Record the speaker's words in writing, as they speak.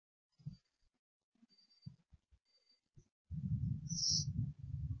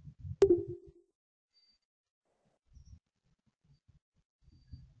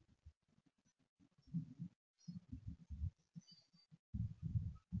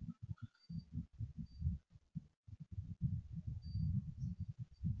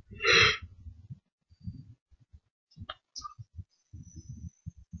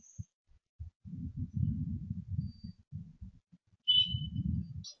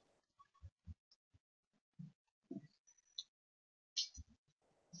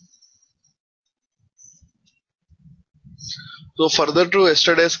So further to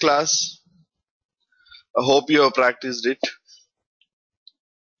yesterday's class, I hope you have practiced it.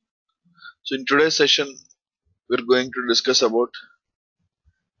 So in today's session, we're going to discuss about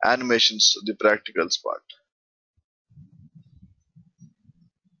animations, the practicals part.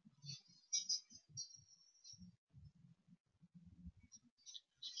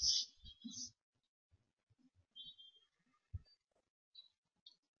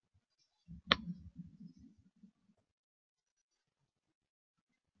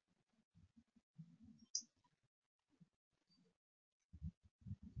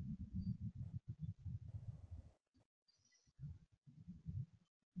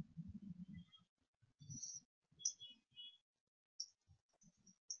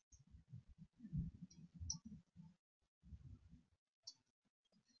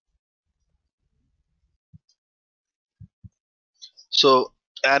 So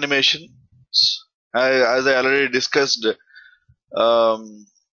animation, as I already discussed, um,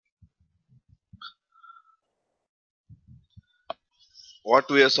 what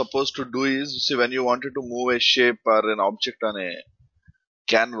we are supposed to do is, see, when you wanted to move a shape or an object on a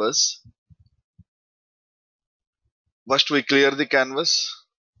canvas, first we clear the canvas,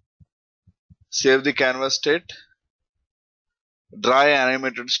 save the canvas state, draw an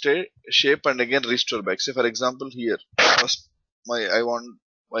animated state shape, and again restore back. Say for example here, first I want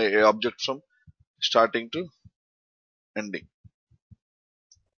my object from starting to ending.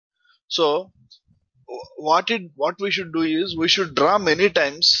 So what we should do is we should draw many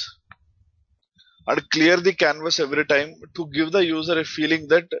times and clear the canvas every time to give the user a feeling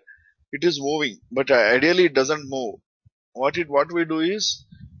that it is moving, but ideally it doesn't move. What we do is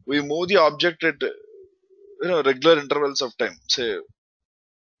we move the object at regular intervals of time. Say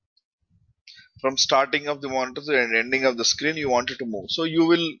from starting of the monitor to the ending of the screen, you want it to move. So you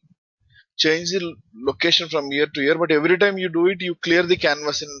will change the location from year to year, but every time you do it, you clear the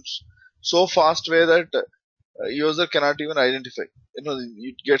canvas in so fast way that user cannot even identify.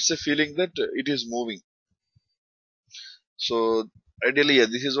 It gets a feeling that it is moving. So ideally, yeah,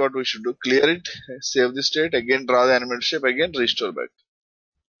 this is what we should do: clear it, save the state, again draw the animated shape, again restore back.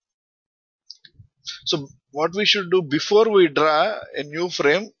 So what we should do before we draw a new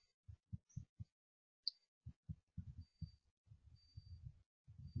frame,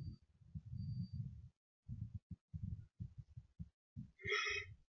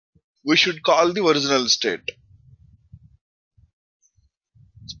 we should call the original state.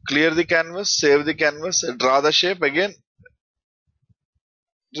 Clear the canvas, save the canvas, draw the shape, again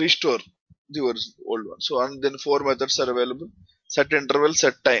restore the old one. So and then four methods are available: set interval,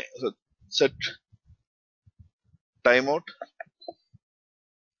 set time, set timeout,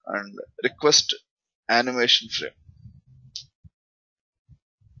 and request animation frame.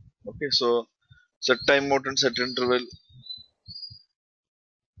 Okay, so set timeout and set interval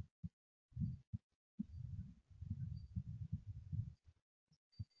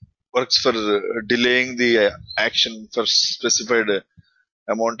works for delaying the action for specified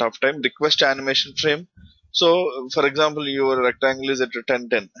amount of time. Request animation frame. So, for example, your rectangle is at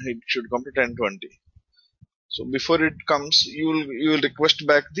 10:10. It should come to 10:20. So before it comes, you will request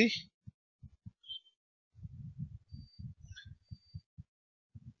back the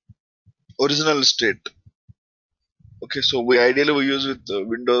original state. Okay, so we ideally we use with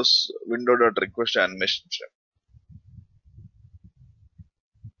Windows window.request animation frame.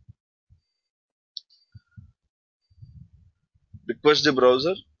 Request the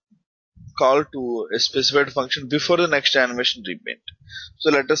browser call to a specified function before the next animation repaint. So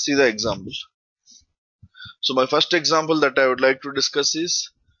let us see the example. So my first example that I would like to discuss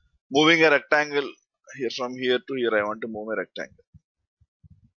is moving a rectangle here from here to here. I want to move a rectangle.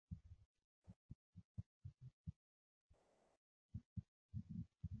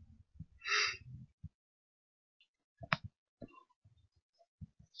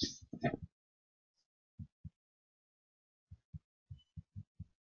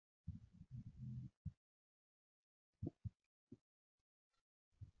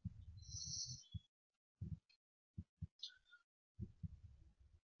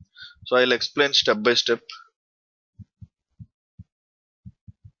 So I'll explain step by step.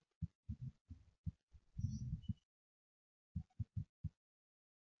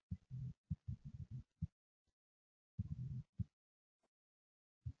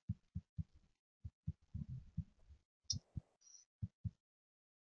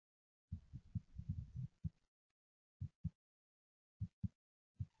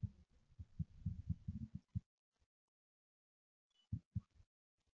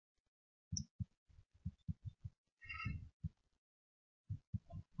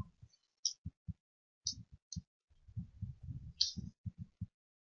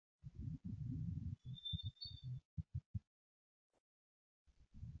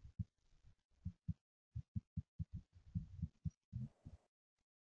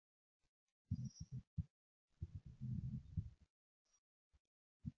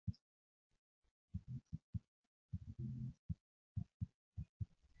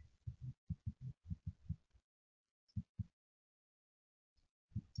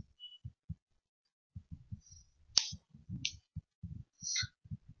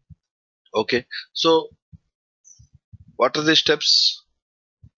 Okay, so what are the steps?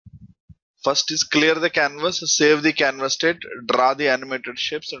 First is clear the canvas, save the canvas state, draw the animated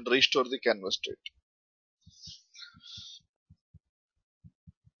shapes, and restore the canvas state.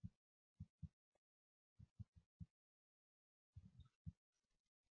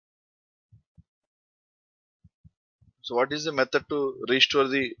 So what is the method to restore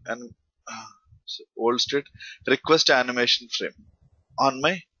the old state? Request animation frame on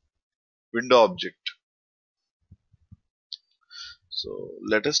my window object. So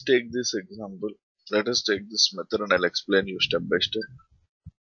let us take this example. Let us take this method and I'll explain you step by step.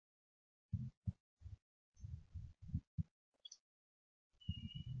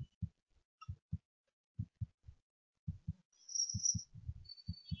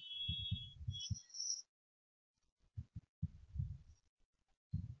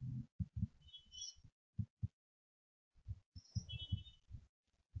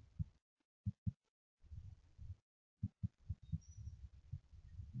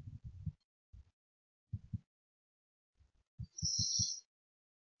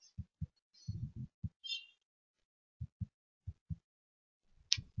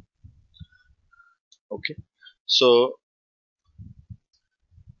 Okay. So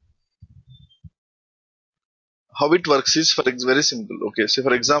how it works is very simple. Okay. So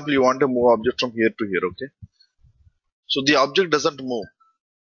for example, you want to move object from here to here. Okay. So the object doesn't move.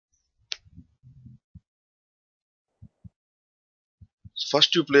 So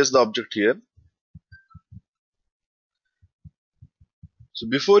first you place the object here. So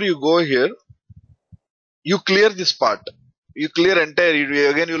before you go here, you clear this part. You clear entire.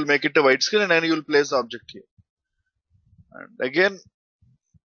 Again, you will make it a white screen and then you will place the object here. And again,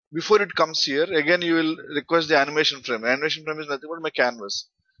 before it comes here, again you will request the animation frame. Animation frame is nothing but my canvas.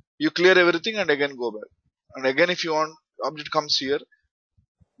 You clear everything and again go back. And again, if you want object comes here,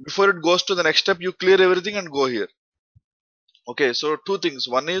 before it goes to the next step, you clear everything and go here. Okay, so two things.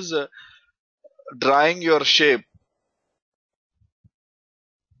 One is drawing your shape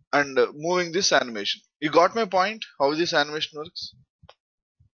and moving this animation. You got my point? How this animation works?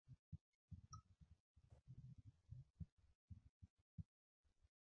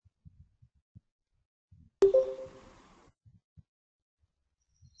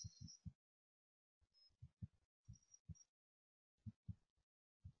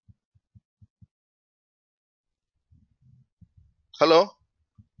 Hello?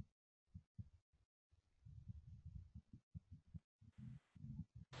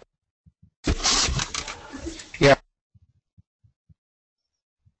 Yeah.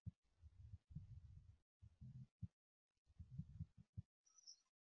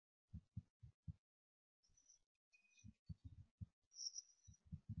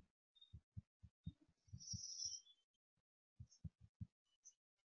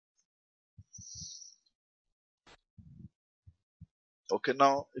 Okay,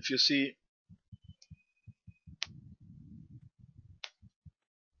 now if you see,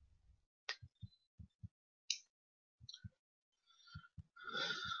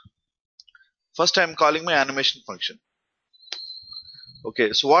 first I am calling my animation function.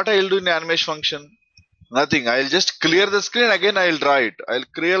 Okay, so what I will do in the animation function? Nothing. I'll just clear the screen again. I'll draw it. I'll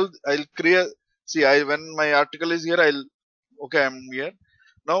clear. See, when my article is here, okay, I'm here.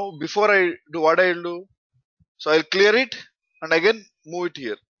 Now, before I do what I'll do, so I'll clear it and again move it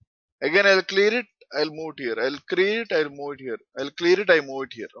here. Again, I'll clear it. I'll move it here. I'll clear it. I'll move it here. I'll clear it. I move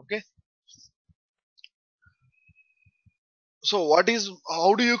it here. Okay. So,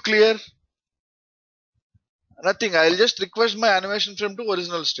 how do you clear? Nothing. I'll just request my animation frame to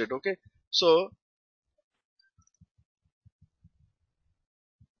original state. Okay. So,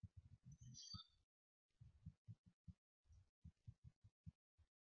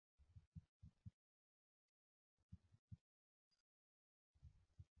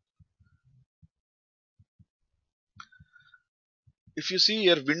 if you see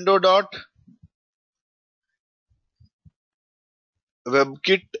here, window dot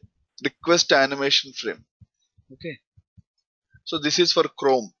WebKit request animation frame. Okay. So this is for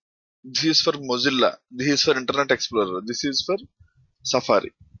Chrome. This is for Mozilla. This is for Internet Explorer. This is for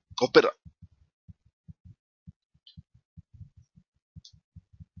Safari, Opera.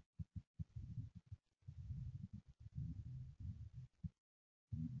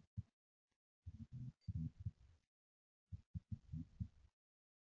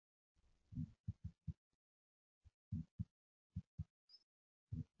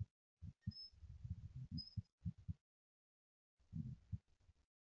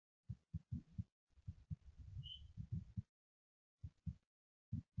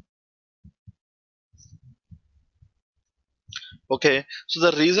 Okay, so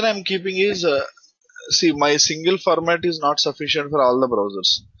the reason I'm keeping is see, my single format is not sufficient for all the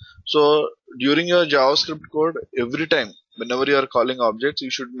browsers. So during your JavaScript code, every time whenever you are calling objects, you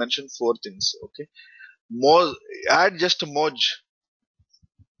should mention four things. Okay, Mo add just Moj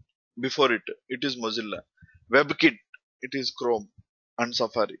before it. It is Mozilla. WebKit, it is Chrome and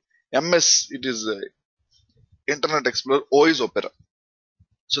Safari. MS, it is Internet Explorer. O is Opera.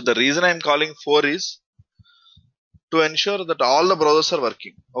 So the reason I'm calling four is to ensure that all the browsers are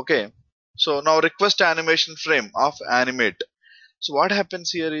working. Okay. So now request animation frame of animate. So what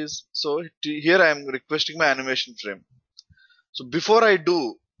happens here is, so here I am requesting my animation frame. So before I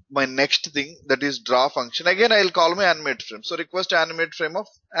do my next thing, that is draw function, again I'll call my animate frame. So request animate frame of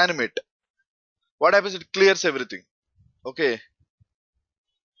animate. What happens? It clears everything. Okay.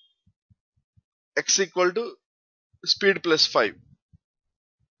 X equal to speed plus 5.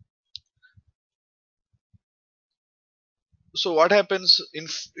 So what happens in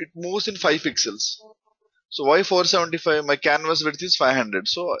it moves in 5 pixels. So why 475? My canvas width is 500.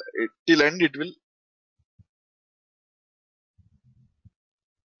 So till end it will.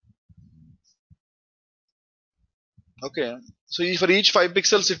 Okay. So for each 5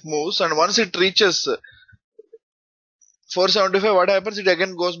 pixels it moves, and once it reaches 475, what happens? It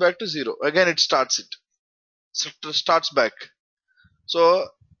again goes back to 0. Again it starts it. Starts back. So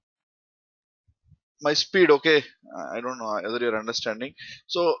my speed, okay. I don't know whether you're understanding.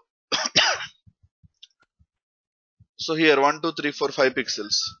 So so here 1, 2, 3, 4, 5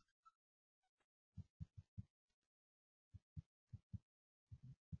 pixels.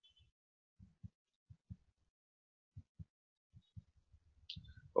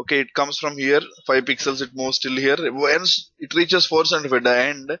 Okay, it comes from here 5 pixels. It moves till here. Once it reaches 475, the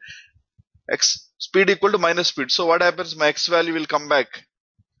end x speed equal to minus speed. So what happens? My x value will come back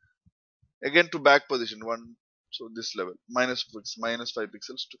again to back position one. So this level minus 5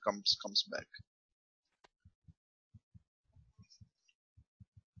 pixels to comes back.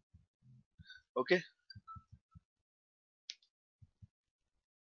 Okay.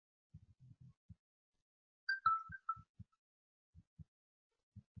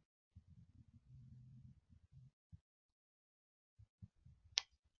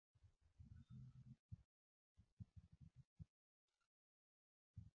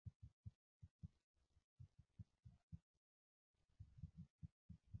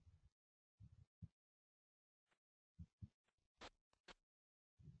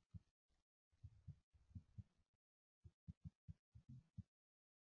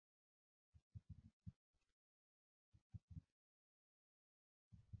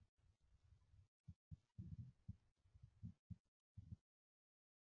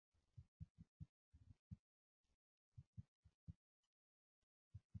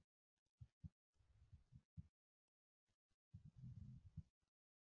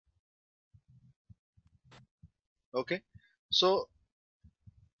 Okay. So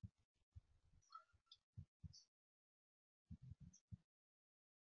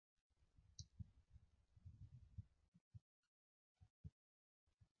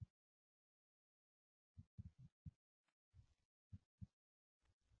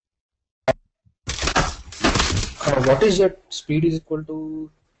What is your speed is equal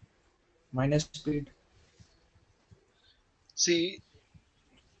to minus speed? see,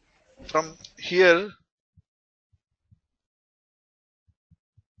 from here,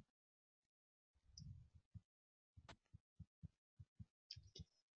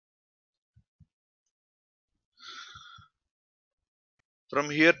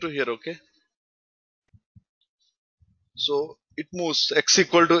 to here. Okay. So it moves x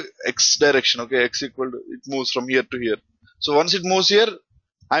equal to x direction. Okay. X equal to, it moves from here to here. So once it moves here,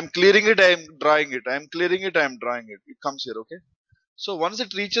 I'm clearing it. I'm drawing it. I'm clearing it. I'm drawing it. It comes here. Okay. So once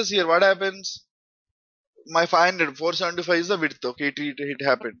it reaches here, what happens? My 500, 475 is the width. Okay, it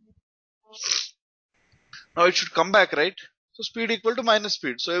happened. Now it should come back, right? So speed equal to minus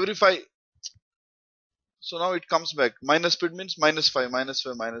speed. So every 5. So now it comes back. Minus speed means minus 5, minus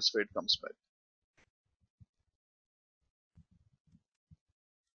 5, minus 5. It comes back.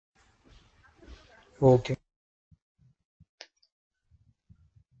 Okay.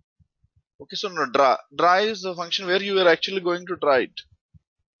 Okay, so now draw. Draw is the function where you are actually going to draw it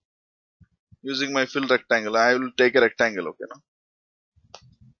using my fill rectangle. I will take a rectangle. Okay, now.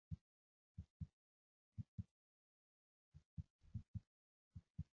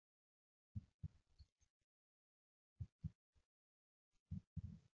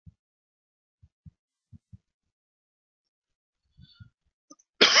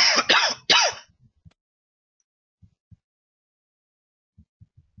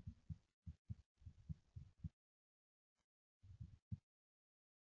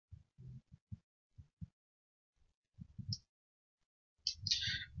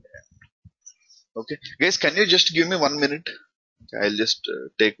 Okay, guys, can you just give me 1 minute? I'll just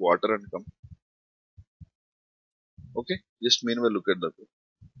take water and come. Okay, just meanwhile look at the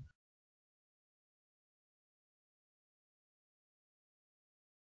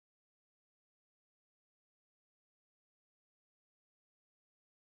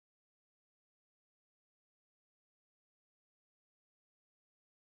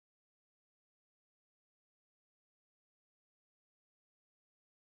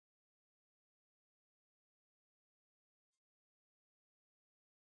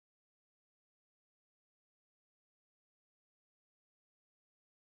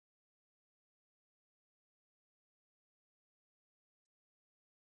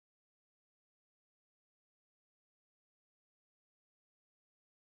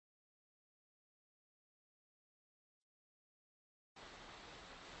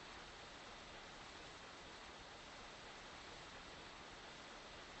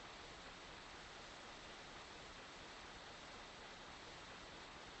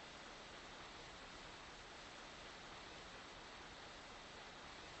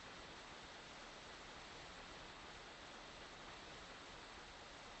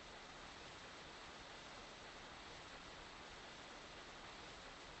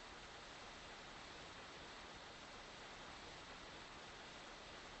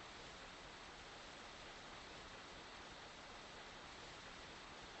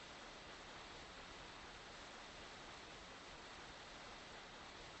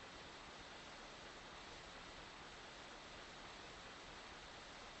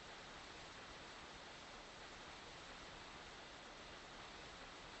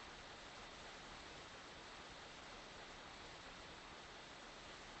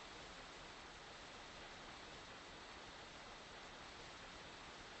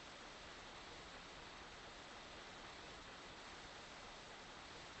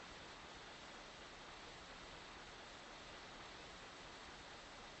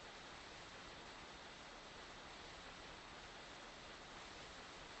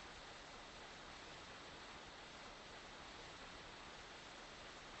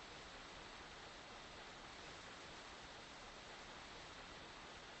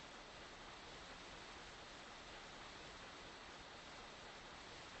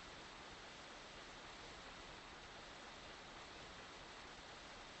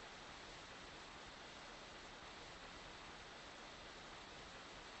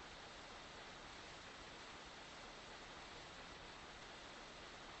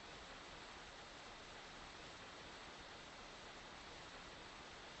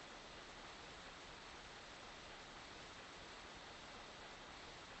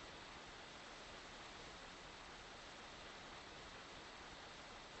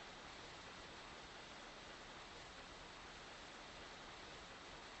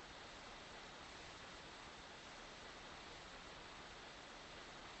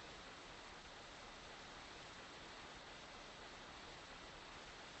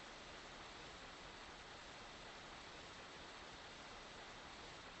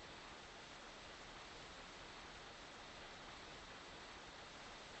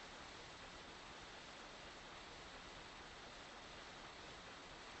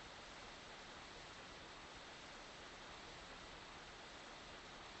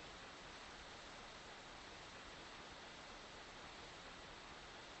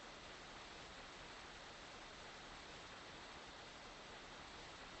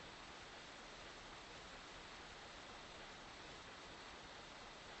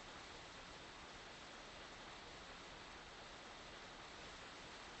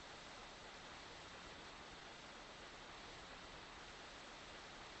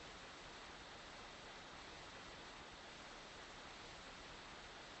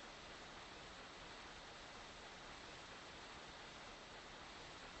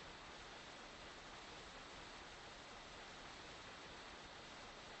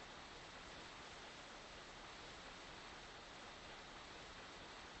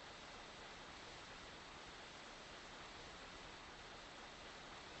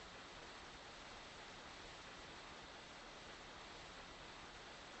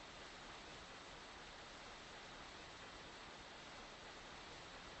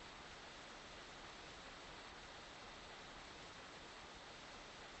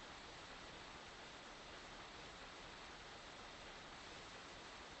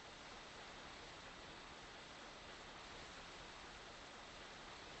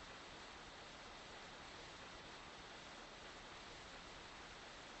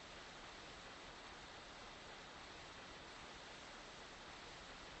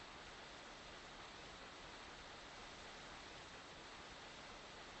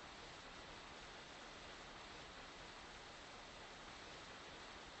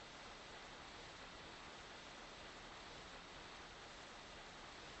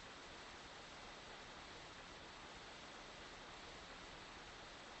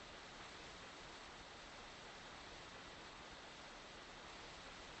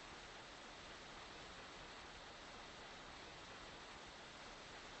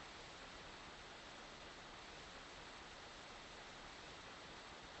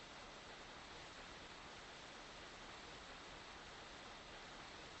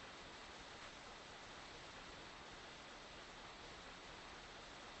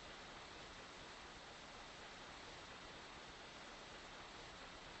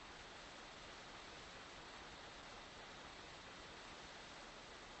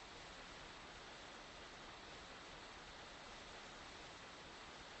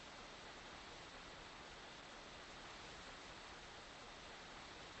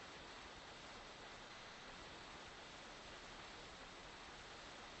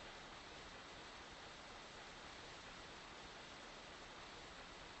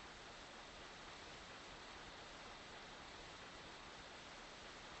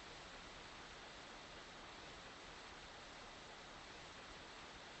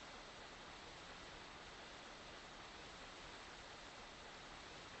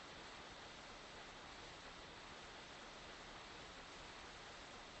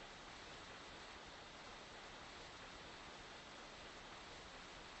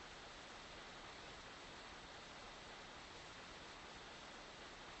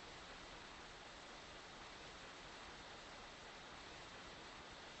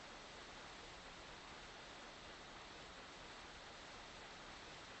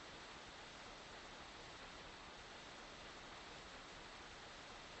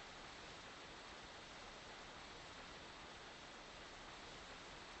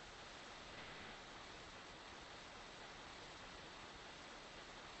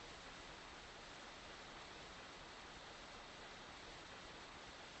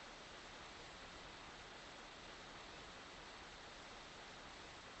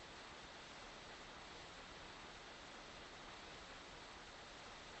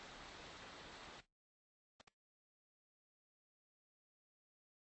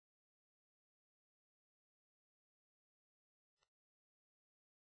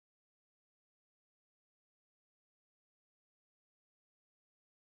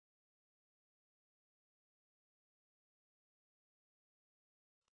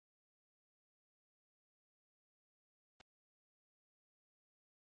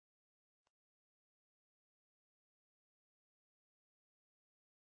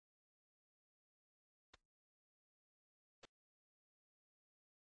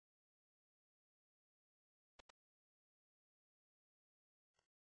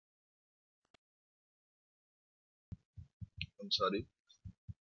I'm sorry.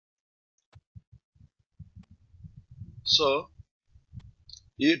 So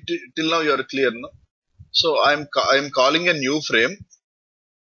till now you are clear, no? So I'm calling a new frame.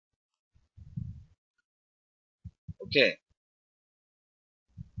 Okay,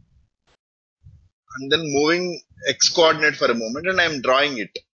 and then moving x coordinate for a moment, and I'm drawing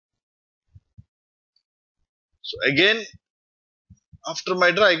it. So again, after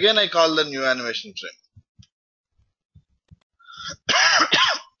my draw, again I call the new animation frame.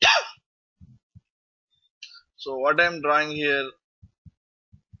 So what I'm drawing here,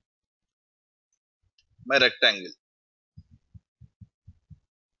 my rectangle.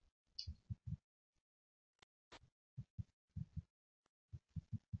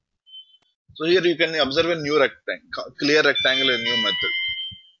 So here you can observe a new rectangle, clear rectangle, a new method.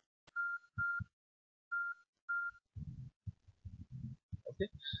 Okay.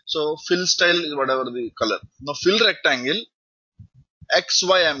 So fill style is whatever the color. Now fill rectangle, X,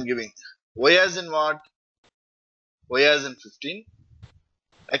 Y I'm giving. Y as in what? Y as in 15.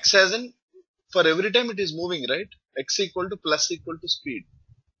 X as in, for every time it is moving, right? X equal to plus equal to speed.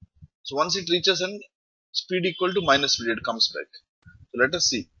 So once it reaches an speed equal to minus speed, it comes back. So let us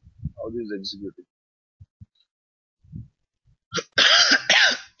see how this is executed.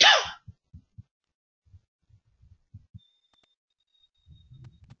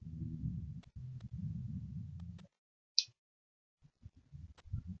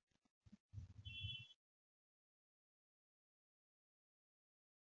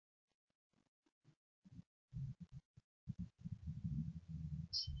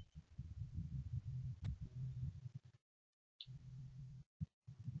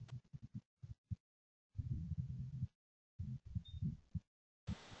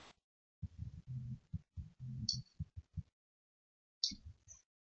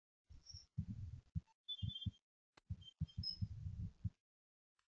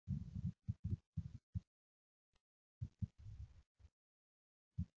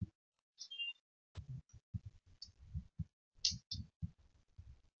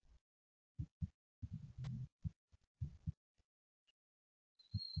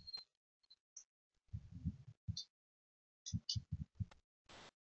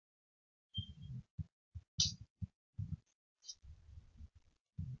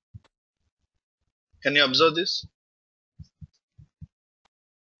 Can you observe this?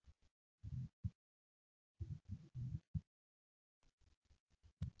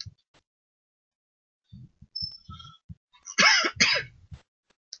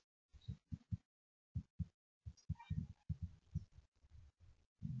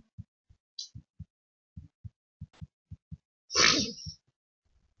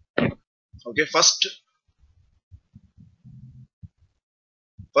 Okay, first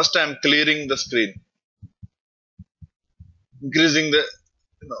I am clearing the screen, increasing the,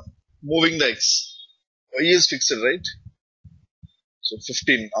 moving the X. Y is fixed, right? So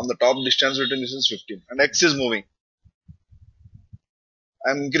 15 on the top, distance between this is 15, and X is moving.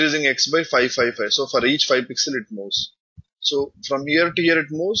 I'm increasing X by 555. So for each 5 pixel it moves. So from here to here it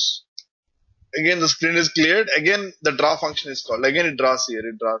moves. Again the screen is cleared. Again the draw function is called. Again it draws here.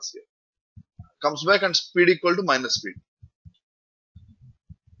 It draws here. Comes back and speed equal to minus speed.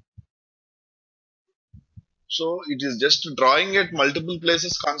 So it is just drawing at multiple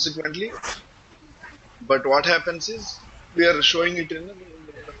places consequently. But what happens is we are showing it in the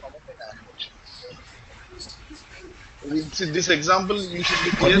form of an animation. See, this example you should be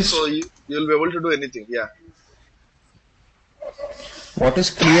What clear, so is you'll be able to do anything. Yeah. what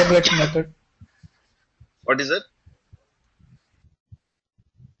is clear rect method? What is it?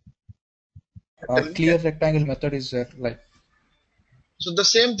 Tell me. Clear rectangle method is like So the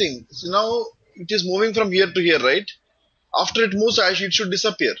same thing. So now it is moving from here to here, right? After it moves, it should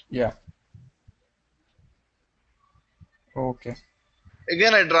disappear. yeah. Okay.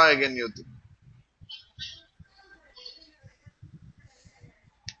 Again, I draw again new thing.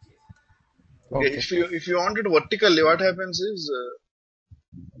 Okay, Okay. if you want it vertically, what happens is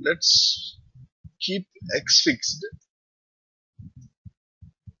let's keep x fixed,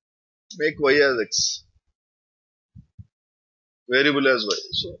 make y as x, variable as y.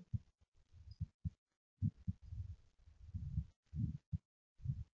 So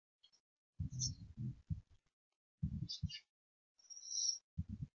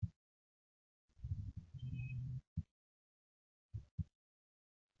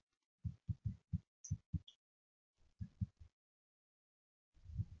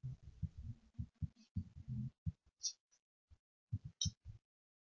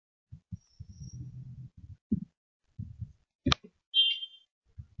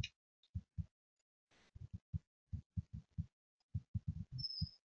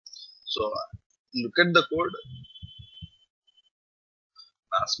So look at the code,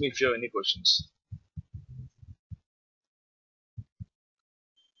 ask me if you have any questions.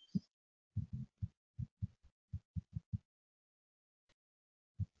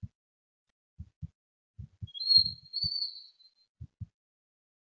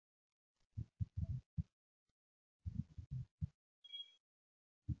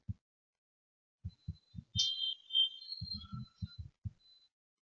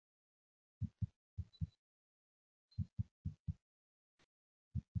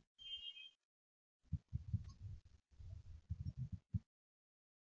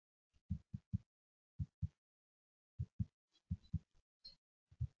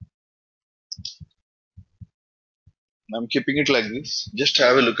 I'm keeping it like this. Just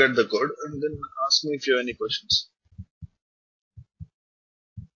have a look at the code and then ask me if you have any questions.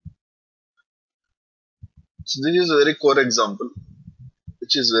 So this is a very core example,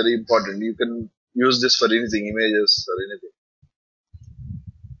 which is very important. You can use this for anything, images or anything.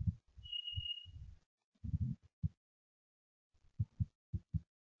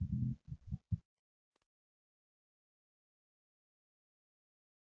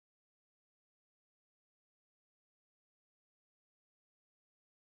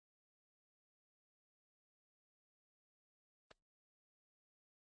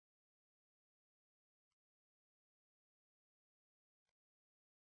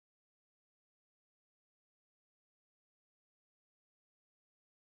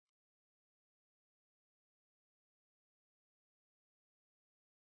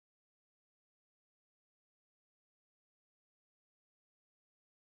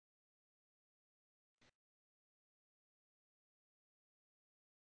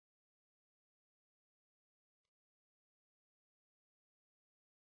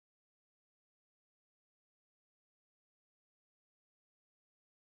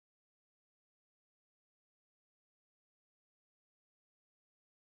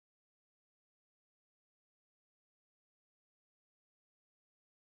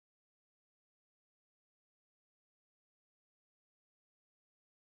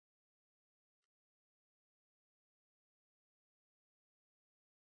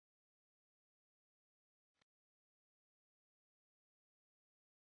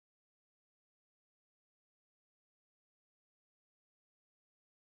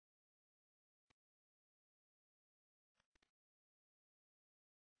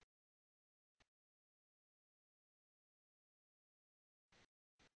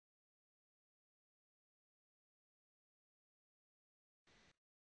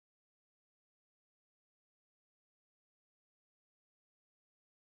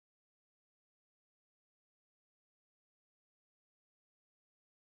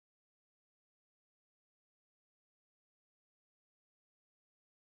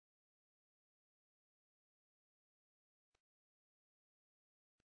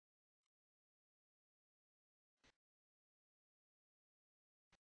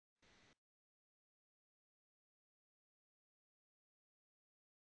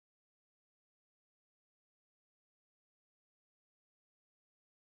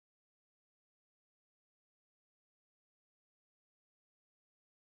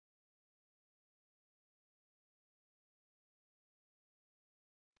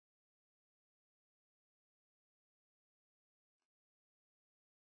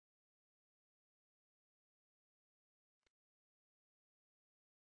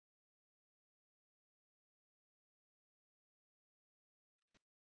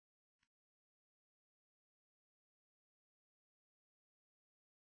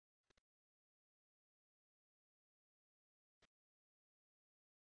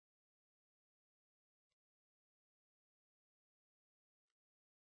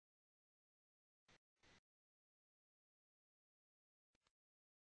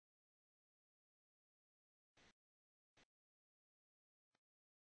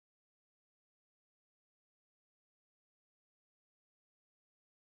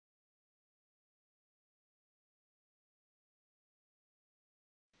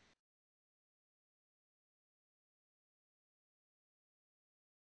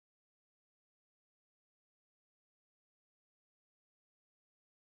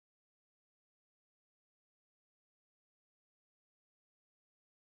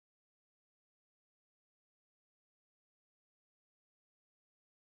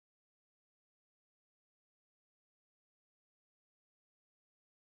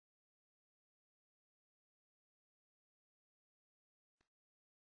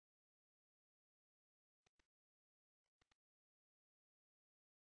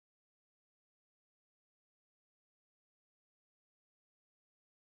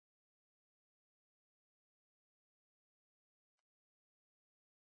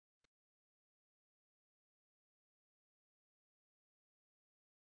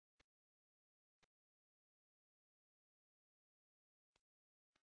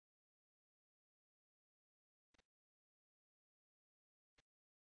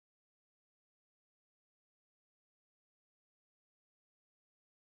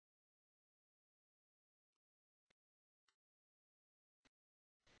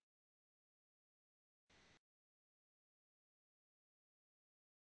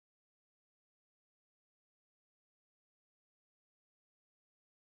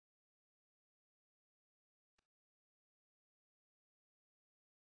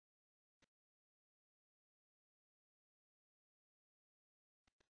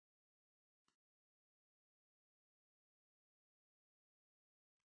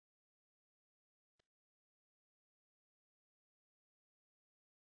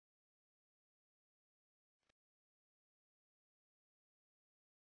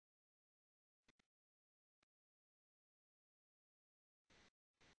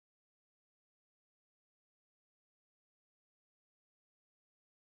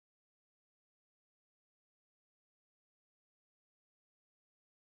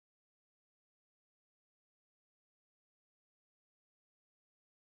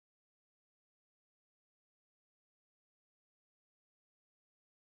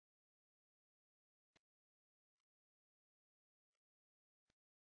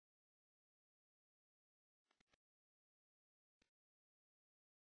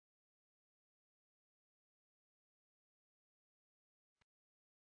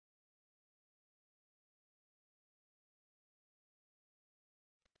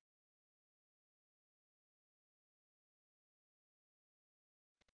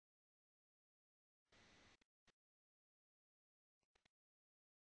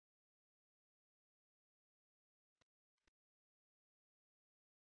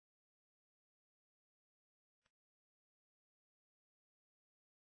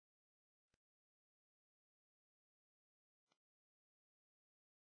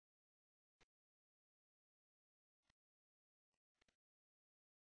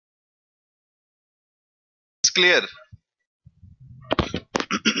 is clear?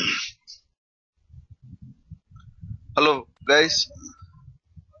 Hello, guys.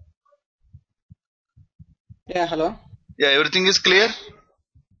 Yeah, hello. Yeah, everything is clear.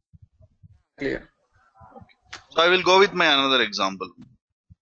 Clear. So I will go with my another example.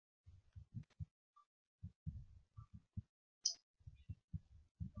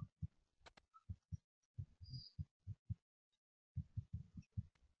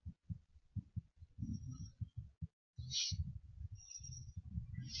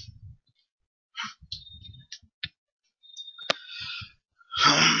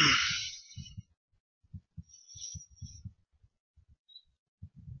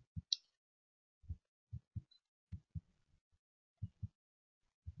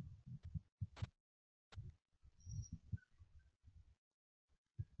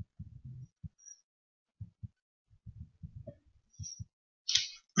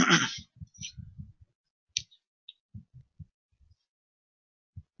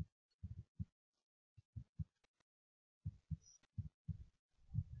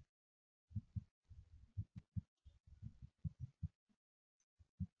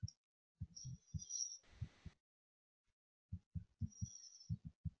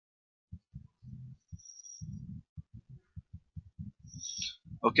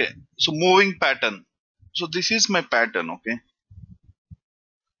 Okay, so moving pattern. So this is my pattern. Okay,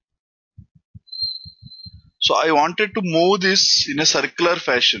 so I wanted to move this in a circular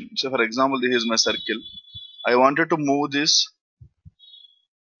fashion. So for example, this is my circle. I wanted to move this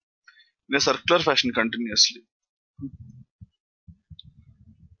in a circular fashion continuously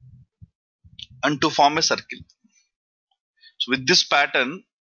and to form a circle. So with this pattern,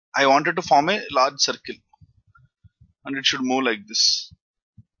 I wanted to form a large circle and it should move like this.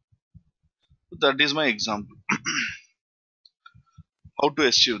 So that is my example. How to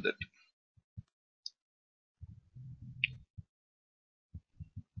achieve that?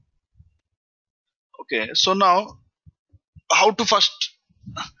 Okay, so now how to first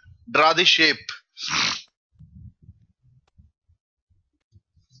draw the shape?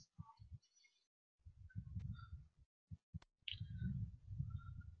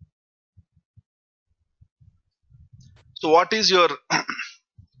 So what is your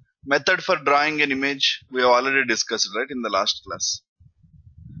method for drawing an image? We have already discussed, right, in the last class.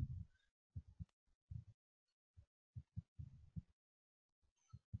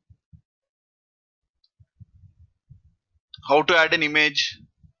 How to add an image?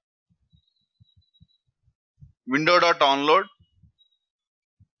 Window.onload.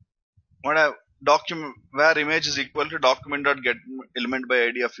 What I document where image is equal to document.get element by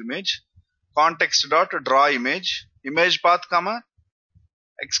id of image. Context dot draw image. Image path comma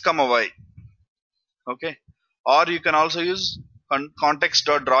x comma y. Okay, or you can also use context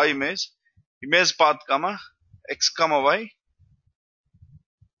dot draw image path comma x comma y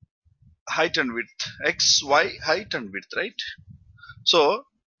height and width, x y height and width, right? So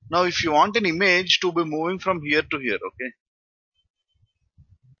now if you want an image to be moving from here to here, okay,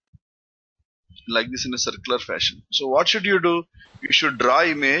 like this in a circular fashion, so what should you do? You should draw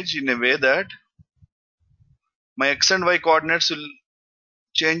image in a way that my x and y coordinates will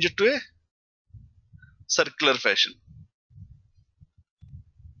change it to a circular fashion.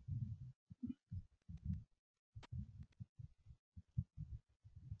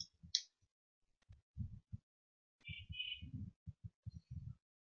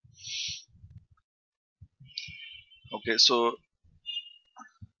 Okay, so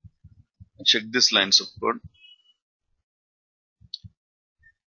check this lines of code.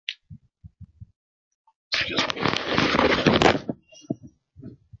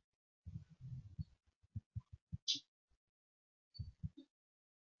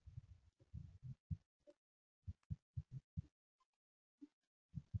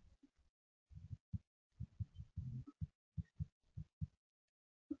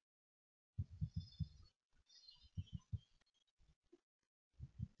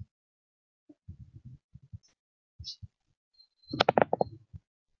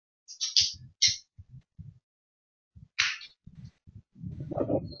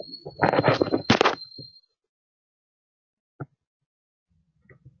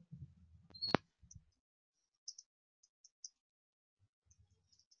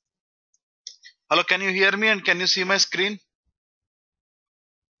 Hello, can you hear me and can you see my screen?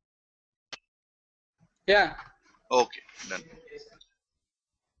 Yeah. Okay, done.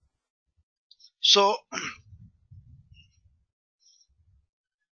 So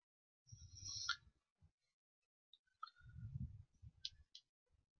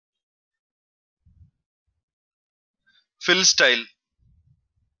fill style.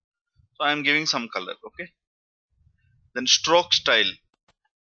 So I am giving some color. Okay. Then stroke style,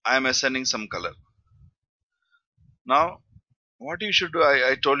 I am assigning some color. Now what you should do,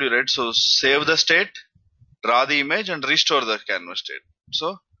 I told you, right? So save the state, draw the image and restore the canvas state.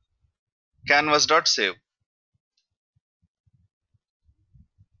 So canvas.save.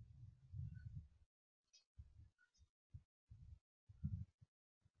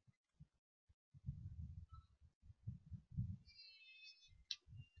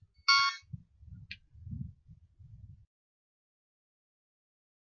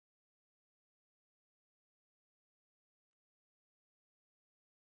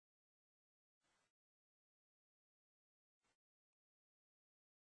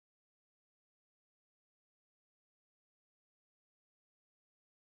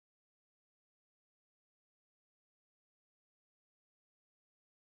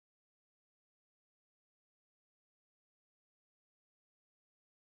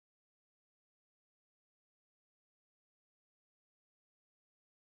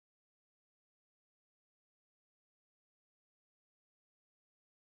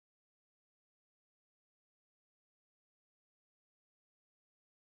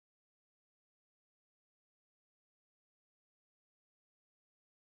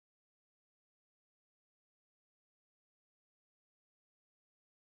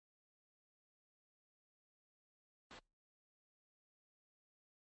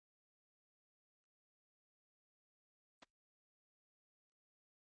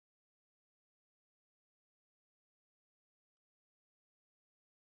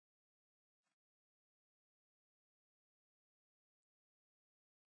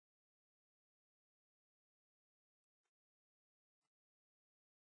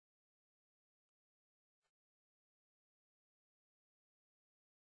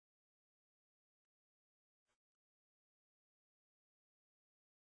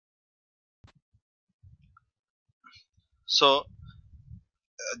 So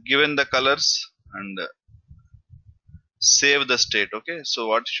given the colors and save the state. Okay, so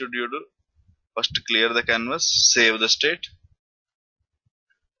what should you do? First clear the canvas, save the state,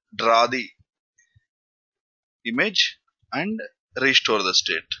 draw the image and restore the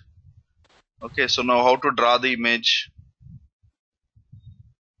state. Okay, so now how to draw the image?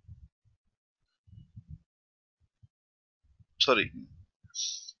 Sorry,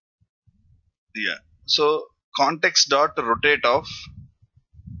 yeah. So context dot rotate of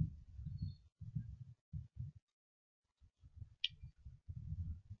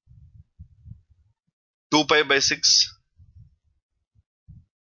 2 pi by 6,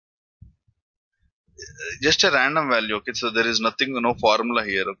 just a random value. Okay, so there is nothing, no formula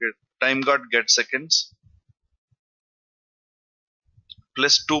here. Okay, time got get seconds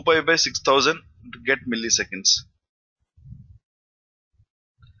plus 2 pi by 6000 to get milliseconds.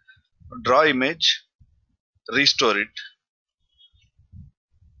 Draw image, restore it.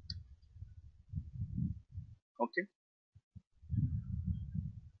 Okay,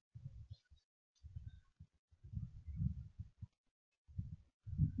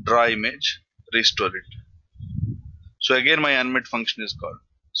 draw image, restore it. So again my animate function is called.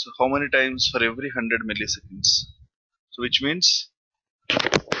 So how many times? For every 100 milliseconds. So which means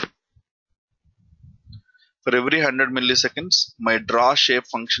for every 100 milliseconds my draw shape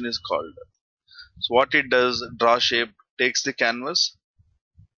function is called. So what it does, draw shape takes the canvas,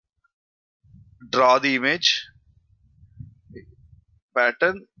 draw the image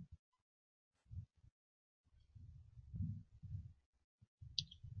pattern,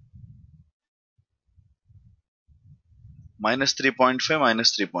 minus 3.5,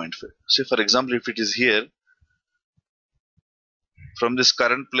 minus 3.5. So for example, if it is here, from this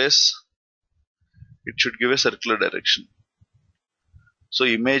current place, it should give a circular direction. So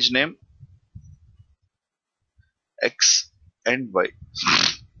image name X and Y.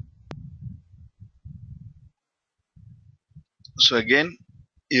 So again,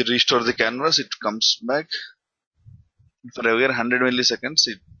 you restore the canvas, it comes back. For every 100 milliseconds,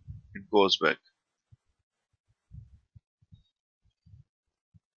 it goes back.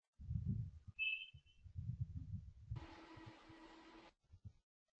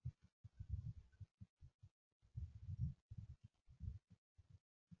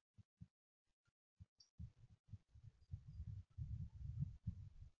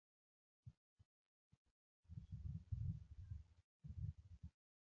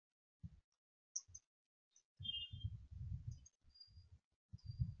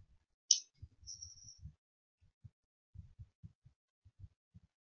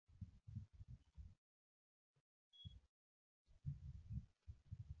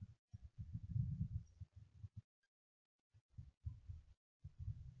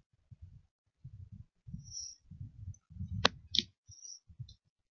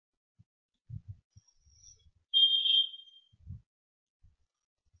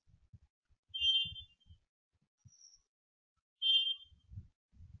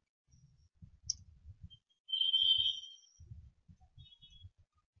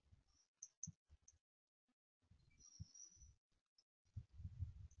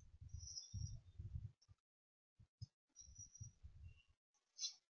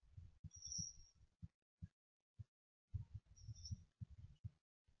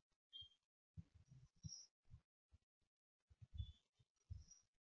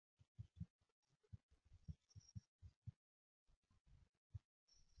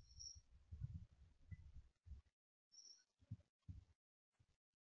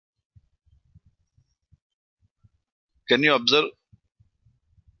 Can you observe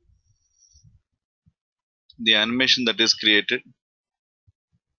the animation that is created?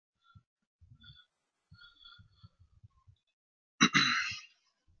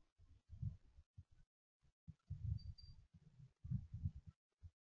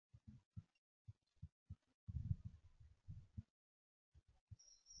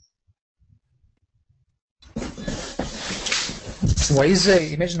 Why is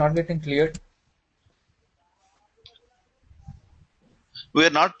the image not getting cleared? We are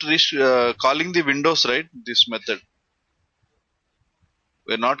not calling the windows, right? This method.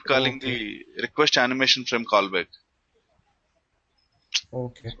 We are not calling Okay, the request animation frame callback.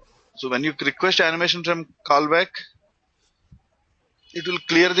 okay, So when you request animation frame callback, it will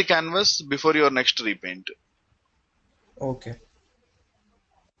clear the canvas before your next repaint. okay.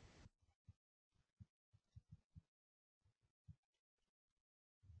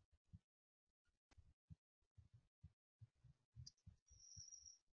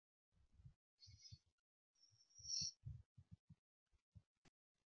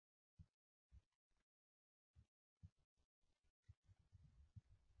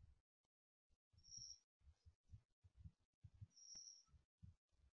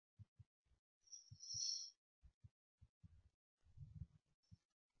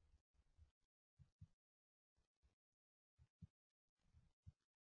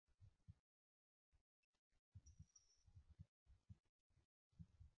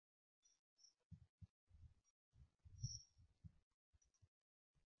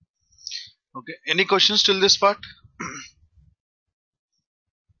 Okay. Any questions till this part?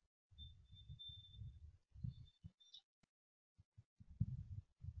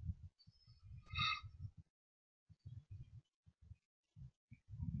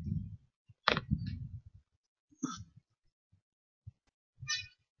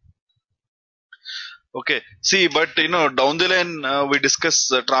 Okay. See, but down the line we discuss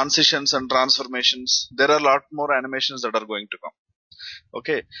transitions and transformations. There are a lot more animations that are going to come.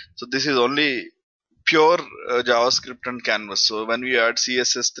 Okay. So this is only pure JavaScript and Canvas. So when we add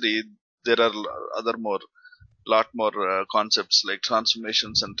CSS3, there are lot more concepts like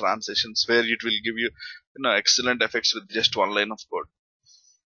transformations and transitions where it will give you, excellent effects with just one line of code.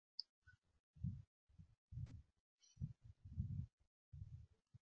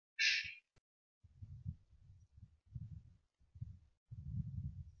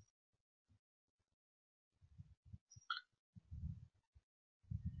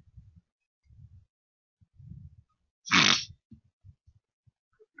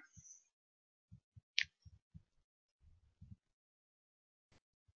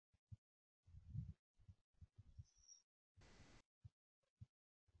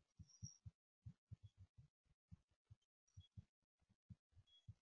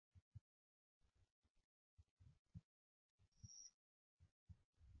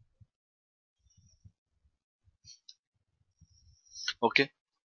 Okay.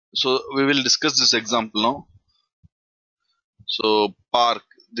 So we will discuss this example now. So park.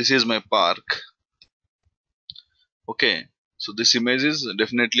 This is my park. Okay. So this image is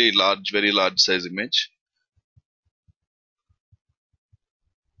definitely large, very large size image.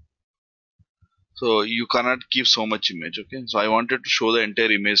 So you cannot keep so much image. Okay. So I wanted to show the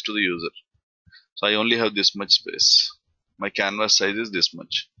entire image to the user. So I only have this much space. My canvas size is this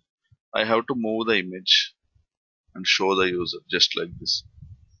much. I have to move the image and show the user just like this.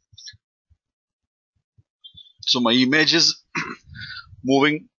 So my image is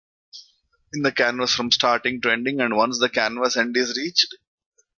moving in the canvas from starting to ending, and once the canvas end is reached,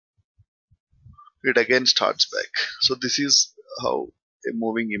 it again starts back. So this is how a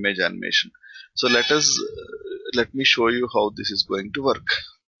moving image animation. So let me show you how this is going to work.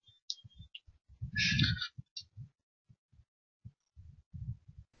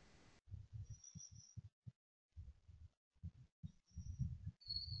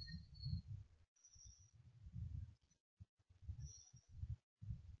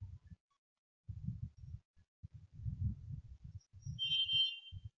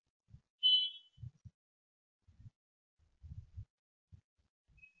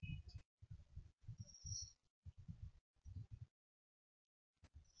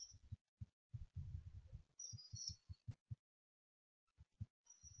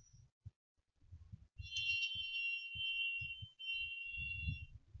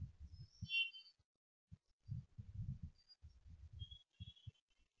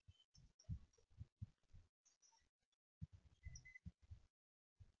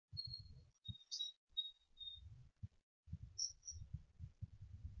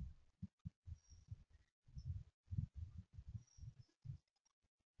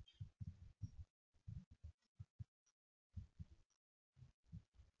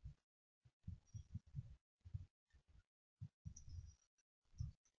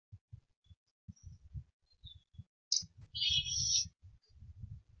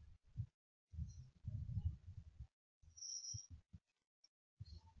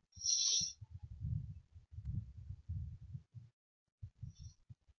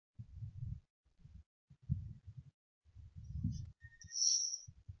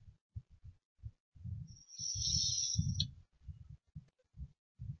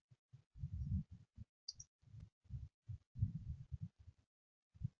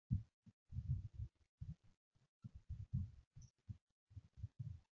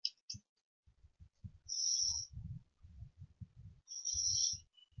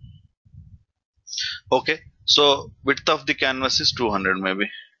 Okay, so width of the canvas is 200 maybe.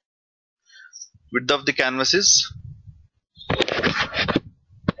 Width of the canvas is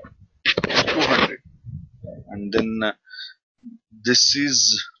 200, and then this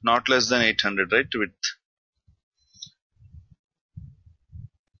is not less than 800, right? Width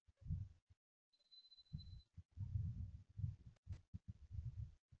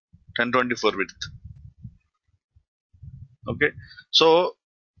 1024 width. Okay, so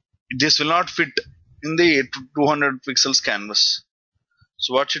this will not fit in the 200 pixels canvas.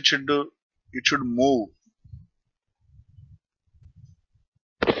 So what it should do? It should move.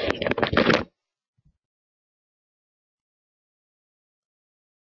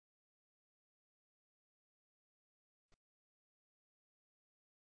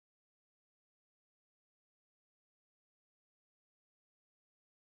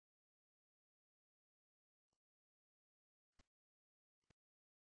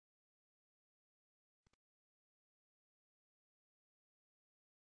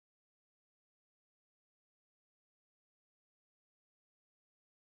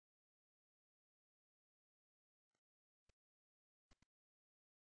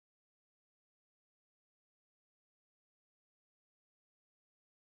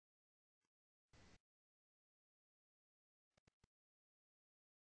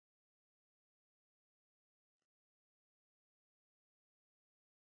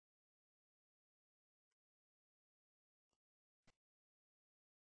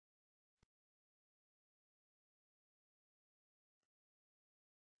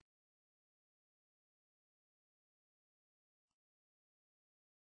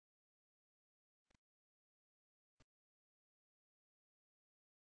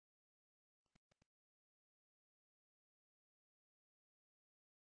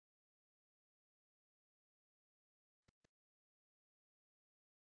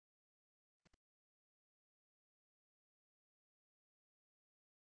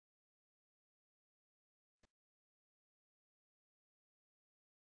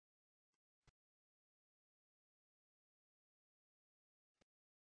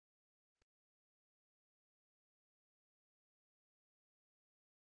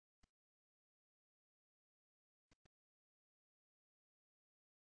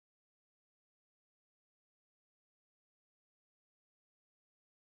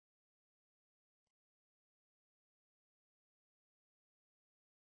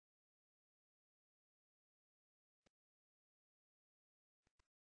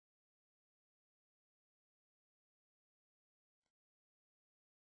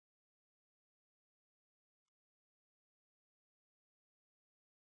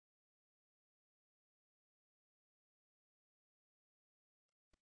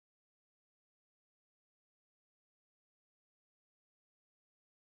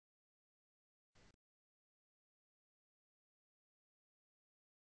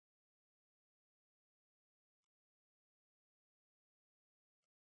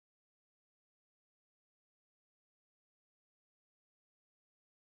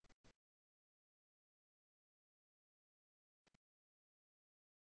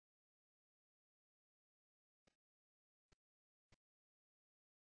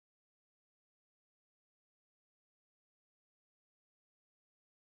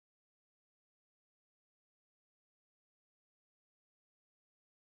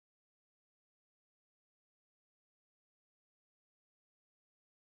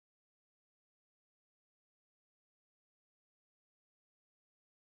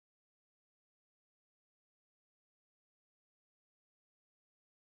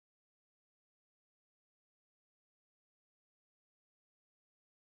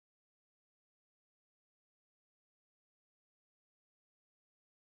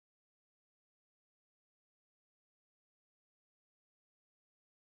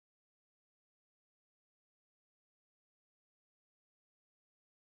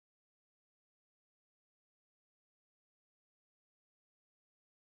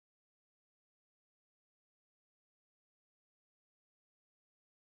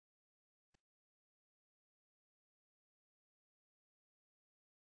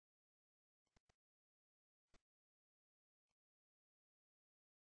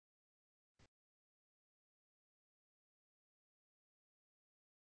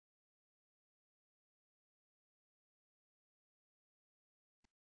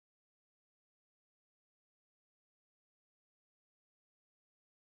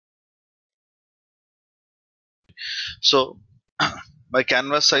 So my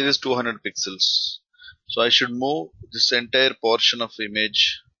canvas size is 200 pixels. So I should move this entire portion of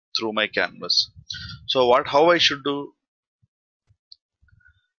image through my canvas. So how I should do,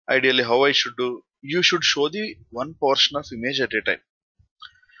 ideally how I should do you should show the one portion of image at a time.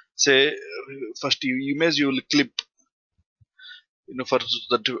 Say first image you will clip, for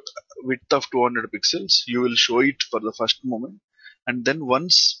the width of 200 pixels, you will show it for the first moment, and then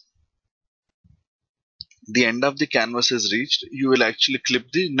once the end of the canvas is reached, you will actually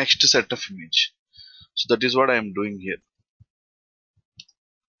clip the next set of image. So that is what I am doing here.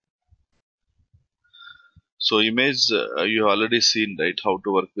 So image, you already seen, right, how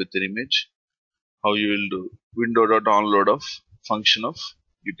to work with an image, how you will do window.onload of function of,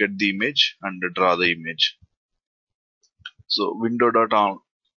 you get the image and draw the image. So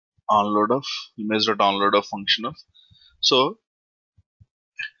window.onload of image.onload of function of, so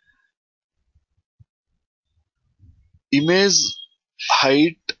image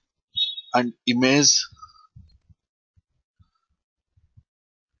height and image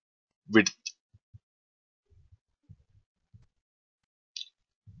width.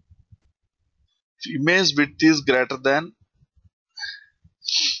 If image width is greater than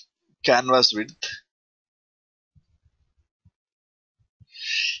canvas width,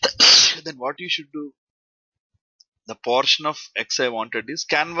 then what you should do, the portion of x I wanted is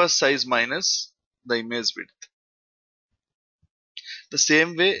canvas size minus the image width. The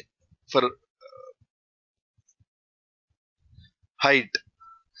same way for height,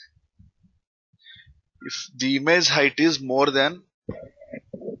 if the image height is more than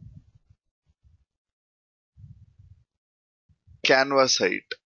canvas height,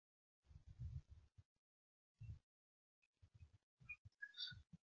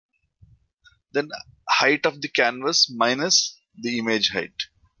 then height of the canvas minus the image height.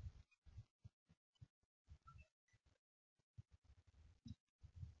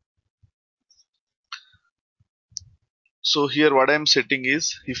 So here what I am setting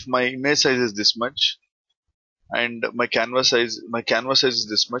is, if my image size is this much and my canvas size is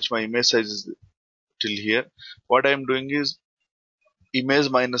this much, my image size is till here, what I am doing is image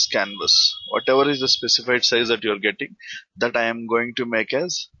minus canvas, whatever is the specified size that you are getting, that I am going to make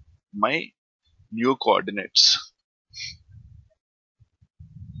as my new coordinates.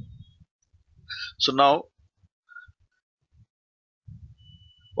 So now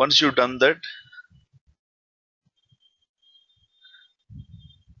once you've done that,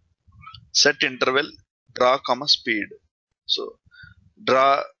 set interval draw comma speed. So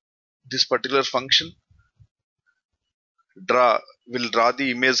draw this particular function, will draw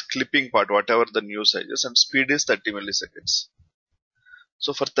the image clipping part, whatever the new size is, and speed is 30 milliseconds.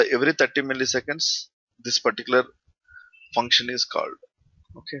 So for every 30 milliseconds, this particular function is called.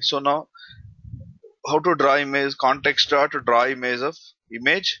 Okay, so now how to draw image, context draw to draw image of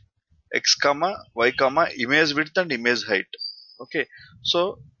image x comma y comma image width and image height. Okay,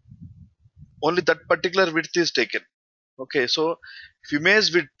 so only that particular width is taken. Okay, so if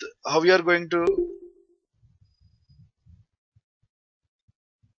image width, how we are going to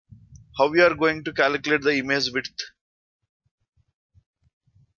calculate the image width?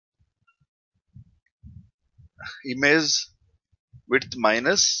 Image width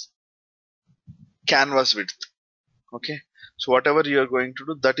minus canvas width. Okay, so whatever you are going to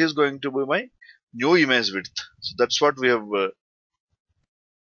do, that is going to be my new image width. So that's what we have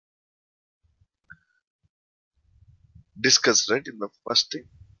discussed, right, in the first thing.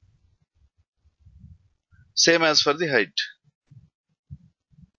 Same as for the height.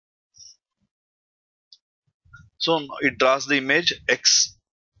 So it draws the image x,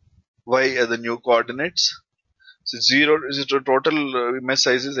 y as the new coordinates. So 0 is the total image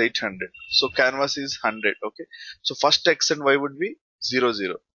size is 800. So canvas is 100. Okay. So first x and y would be 0,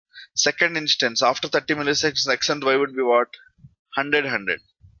 0. Second instance, after 30 milliseconds, x and y would be what? 100, 100.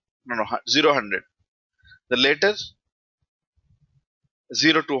 No, 0, 100. The later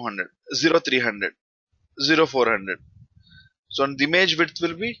 0, 200, 0, 300, 0, 400. So the image width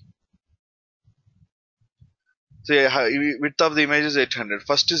will be, say, width of the image is 800.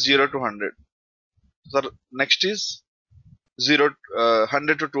 First is 0 to 100. So next is 0,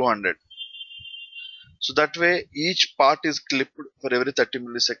 100 to 200. So that way each part is clipped for every 30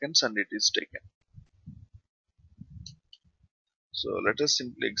 milliseconds and it is taken. So let us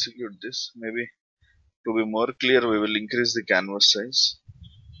simply execute this. Maybe to be more clear, we will increase the canvas size.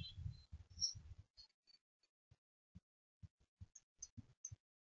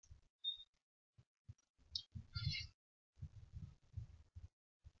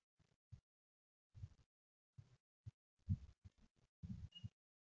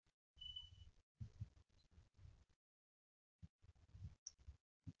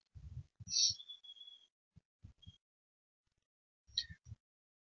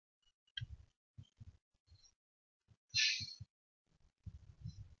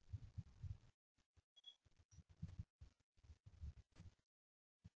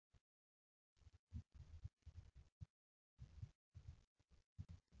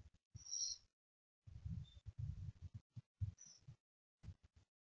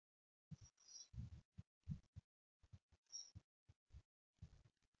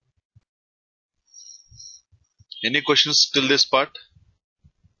 Any questions till this part?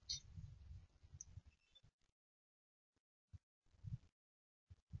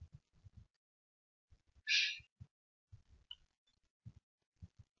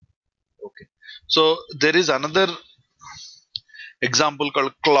 Okay. So there is another example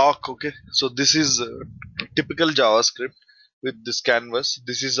called clock. Okay. So this is typical JavaScript with this canvas.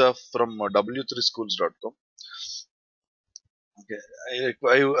 This is from w3schools.com. Okay.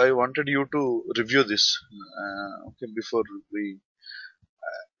 I wanted you to review this. Okay. Before we,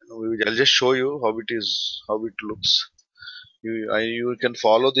 I'll just show you how it is, how it looks. You can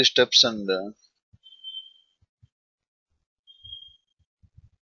follow the steps and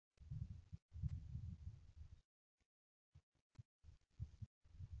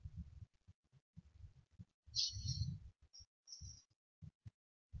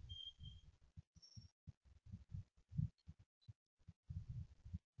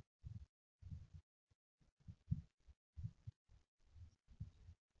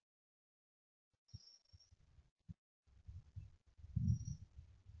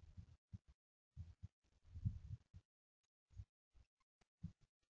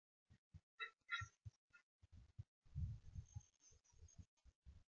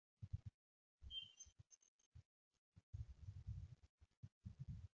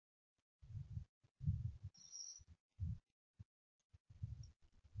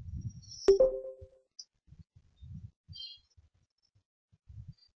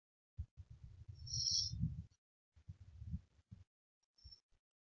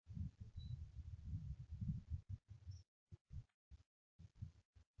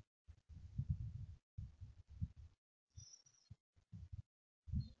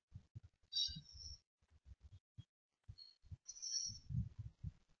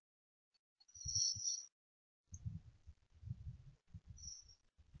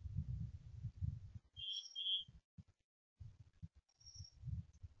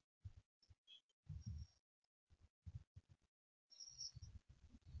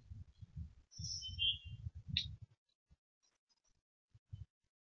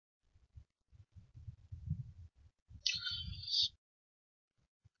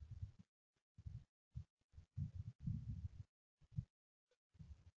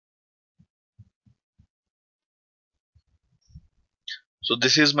so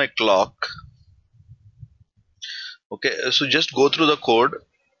this is my clock. Okay. So just go through the code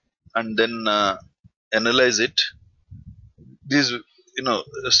and then analyze it. These,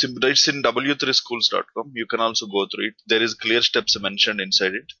 it's in w3schools.com. You can also go through it. There is clear steps mentioned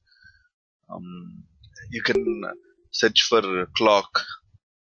inside it. You can search for clock.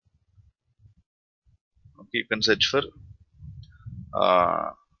 Okay, you can search for.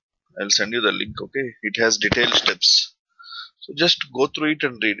 I'll send you the link. Okay, it has detailed steps. So just go through it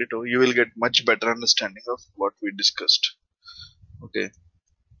and read it. You will get much better understanding of what we discussed. Okay.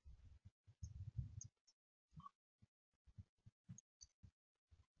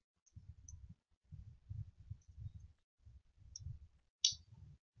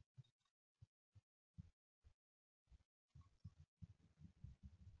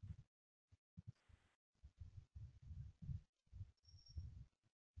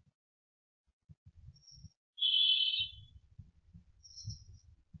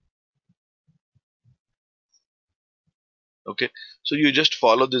 Okay. So you just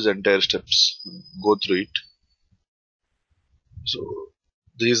follow these entire steps. Go through it. So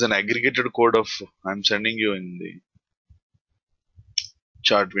this is an aggregated code of I'm sending you in the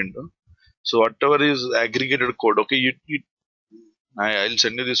chart window. So whatever is aggregated code, okay, I'll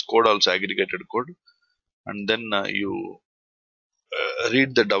send you this code also, aggregated code, and then you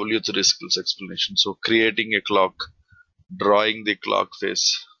read the W3 skills explanation. So creating a clock, drawing the clock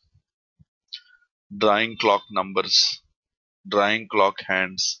face, drawing clock numbers, drawing clock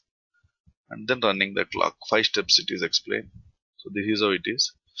hands, and then running the clock. 5 steps it is explained. So this is how it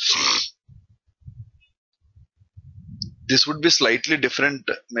is. This would be slightly different,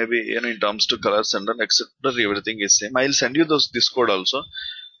 maybe in terms to colors and then except everything is same. I'll send you this code also.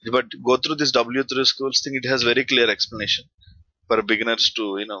 But go through this W3 schools thing. It has very clear explanation for beginners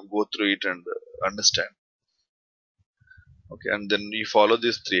to go through it and understand. Okay, and then you follow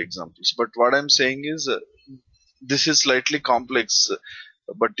these 3 examples. But what I'm saying is this is slightly complex.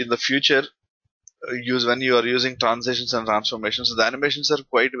 But in the future, use when you are using transitions and transformations, the animations are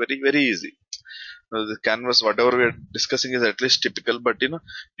quite very easy. The canvas, whatever we are discussing, is at least typical. But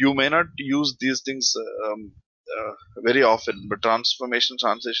you may not use these things very often. But transformation,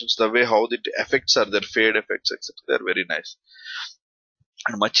 transitions, the way how the effects are there, fade effects, etc., they're very nice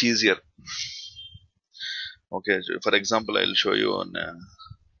and much easier. Okay, so for example, I'll show you on.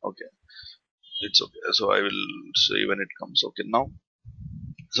 Okay, It's okay. So I will say when it comes. Okay, now.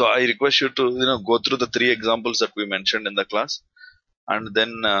 So I request you to go through the three examples that we mentioned in the class, and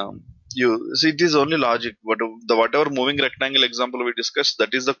then you see it is only logic. Whatever moving rectangle example we discussed,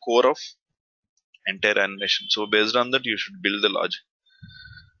 that is the core of entire animation. So based on that, you should build the logic.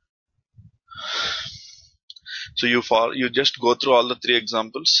 So you just go through all the three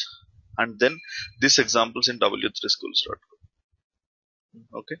examples, and then these examples in w3schools.com.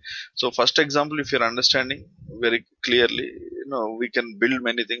 Okay. So first example, if you're understanding very clearly, we can build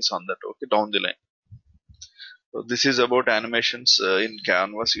many things on that. Okay, down the line. So this is about animations in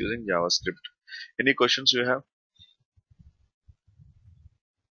Canvas using JavaScript. Any questions you have?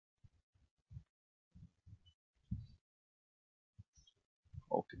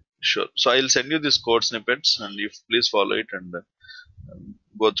 Okay, sure. So I'll send you this code snippets, and you please follow it and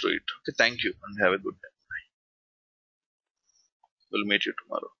go through it. Okay, thank you, and have a good day. We'll meet you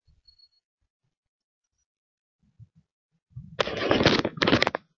tomorrow.